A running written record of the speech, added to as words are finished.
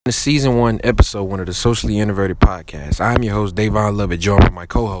To season 1, episode 1 of the Socially Introverted Podcast. I'm your host, Davon Lovett, joined with my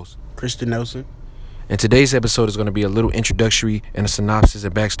co-host, Christian Nelson. And today's episode is going to be a little introductory and a synopsis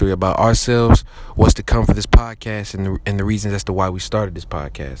and backstory about ourselves, what's to come for this podcast, and the reasons as to why we started this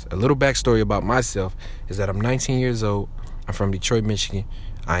podcast. A little backstory about myself is that I'm 19 years old. I'm from Detroit, Michigan.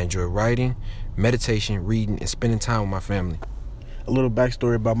 I enjoy writing, meditation, reading, and spending time with my family. A little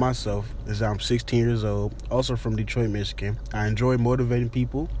backstory about myself is that I'm 16 years old, also from Detroit, Michigan. I enjoy motivating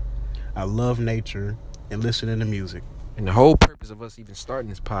people. I love nature and listening to music. And the whole purpose of us even starting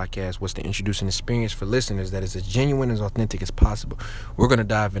this podcast was to introduce an experience for listeners that is as genuine as authentic as possible. We're going to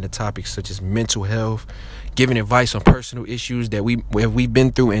dive into topics such as mental health, giving advice on personal issues that we've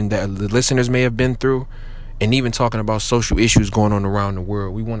been through and that the listeners may have been through, and even talking about social issues going on around the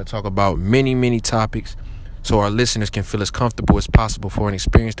world. We want to talk about many, many topics so our listeners can feel as comfortable as possible for an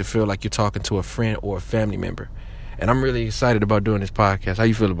experience to feel like you're talking to a friend or a family member. And I'm really excited about doing this podcast. How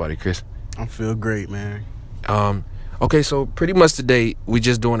you feel about it, Chris? I feel great, man. Okay, so pretty much today we're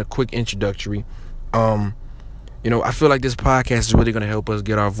just doing a quick introductory. I feel like this podcast is really going to help us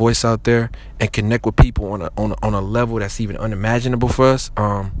get our voice out there and connect with people on a level that's even unimaginable for us.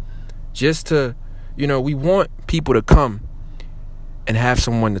 We want people to come and have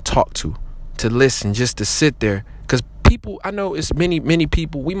someone to talk to listen, just to sit there. Because people, I know it's many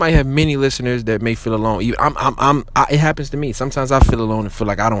people. We might have many listeners that may feel alone. It happens to me. Sometimes I feel alone and feel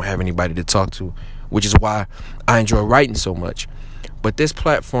like I don't have anybody to talk to, which is why I enjoy writing so much. But this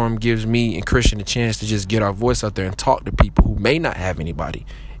platform gives me and Christian a chance to just get our voice out there and talk to people who may not have anybody.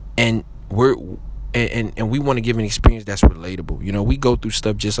 And we want to give an experience that's relatable. We go through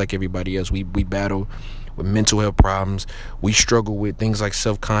stuff just like everybody else. We battle with mental health problems. We struggle with things like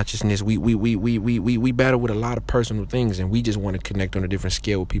self-consciousness. We battle with a lot of personal things, and we just want to connect on a different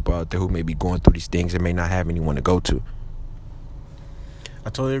scale with people out there who may be going through these things and may not have anyone to go to. I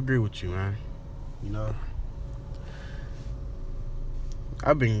totally agree with you, man.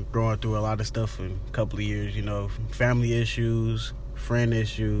 I've been going through a lot of stuff in a couple of years, family issues, friend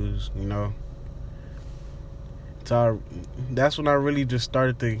issues, So that's when I really just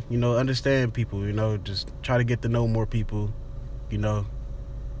started to, understand people, just try to get to know more people,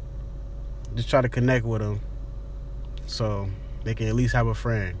 just try to connect with them so they can at least have a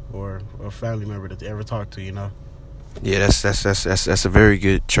friend or a family member that they ever talk to, Yeah, that's a very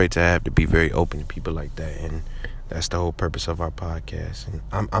good trait to have, to be very open to people like that, and that's the whole purpose of our podcast. And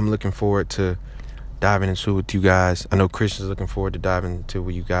I'm looking forward to diving into it with you guys. I know Christian's looking forward to diving into it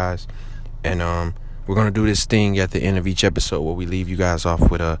with you guys, and we're gonna do this thing at the end of each episode where we leave you guys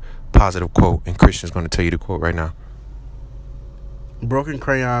off with a positive quote, and Christian's gonna tell you the quote right now. Broken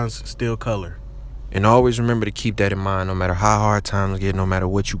crayons still color. And always remember to keep that in mind. No matter how hard times get, no matter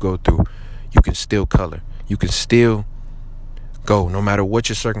what you go through, you can still color. You can still go. No matter what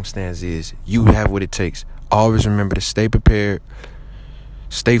your circumstance is, you have what it takes. Always remember to stay prepared,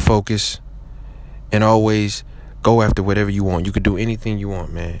 stay focused, and always go after whatever you want. You can do anything you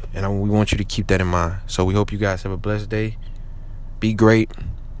want, man. And we want you to keep that in mind. So we hope you guys have a blessed day. Be great.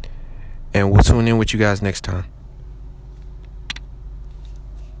 And we'll tune in with you guys next time.